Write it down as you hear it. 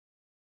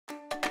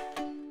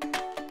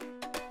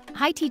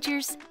Hi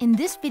teachers! In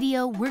this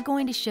video, we're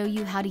going to show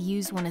you how to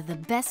use one of the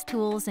best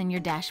tools in your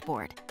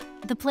dashboard,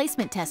 the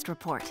Placement Test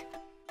Report.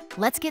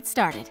 Let's get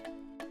started.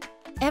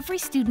 Every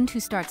student who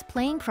starts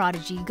playing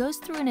Prodigy goes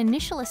through an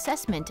initial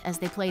assessment as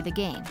they play the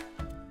game.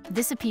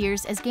 This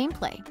appears as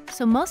gameplay,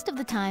 so most of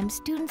the time,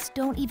 students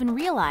don't even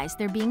realize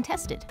they're being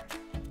tested.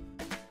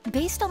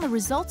 Based on the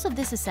results of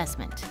this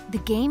assessment, the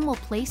game will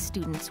place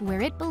students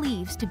where it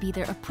believes to be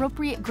their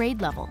appropriate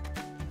grade level.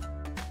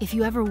 If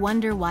you ever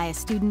wonder why a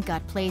student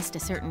got placed a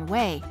certain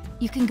way,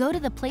 you can go to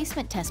the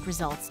placement test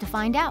results to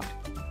find out.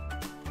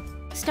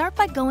 Start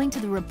by going to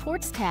the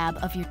Reports tab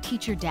of your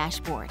teacher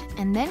dashboard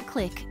and then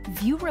click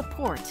View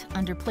Report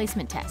under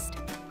Placement Test.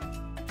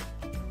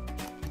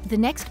 The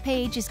next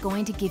page is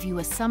going to give you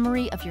a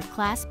summary of your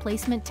class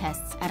placement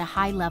tests at a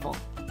high level.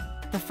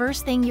 The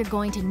first thing you're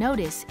going to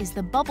notice is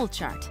the bubble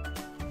chart.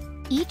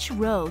 Each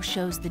row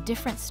shows the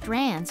different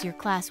strands your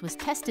class was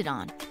tested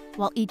on,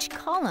 while each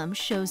column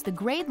shows the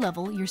grade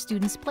level your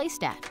students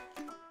placed at.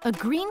 A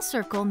green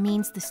circle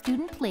means the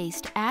student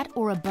placed at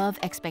or above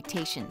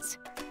expectations.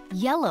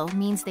 Yellow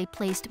means they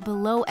placed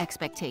below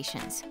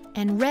expectations,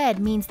 and red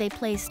means they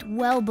placed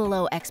well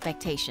below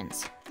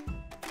expectations.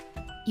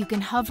 You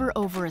can hover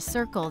over a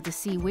circle to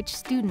see which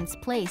students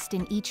placed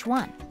in each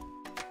one.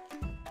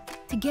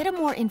 To get a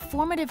more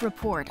informative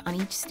report on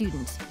each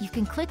student, you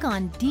can click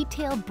on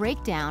Detailed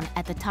Breakdown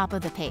at the top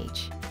of the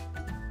page.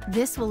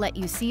 This will let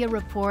you see a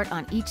report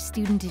on each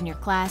student in your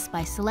class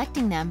by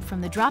selecting them from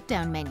the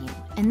drop-down menu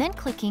and then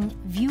clicking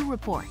View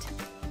Report.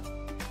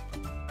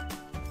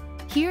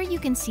 Here you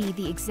can see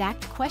the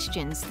exact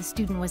questions the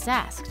student was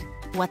asked,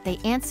 what they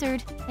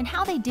answered, and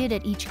how they did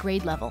at each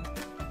grade level.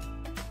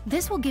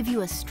 This will give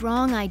you a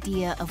strong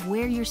idea of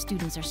where your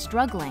students are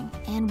struggling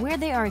and where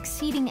they are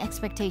exceeding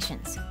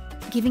expectations,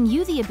 giving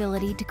you the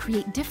ability to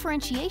create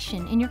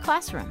differentiation in your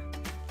classroom.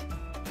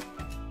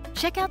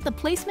 Check out the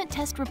Placement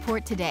Test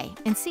Report today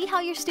and see how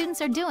your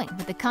students are doing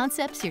with the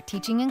concepts you're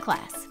teaching in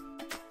class.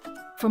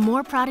 For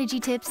more Prodigy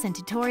tips and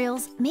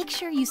tutorials, make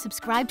sure you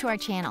subscribe to our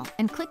channel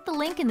and click the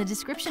link in the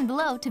description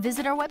below to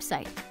visit our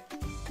website.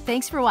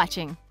 Thanks for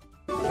watching.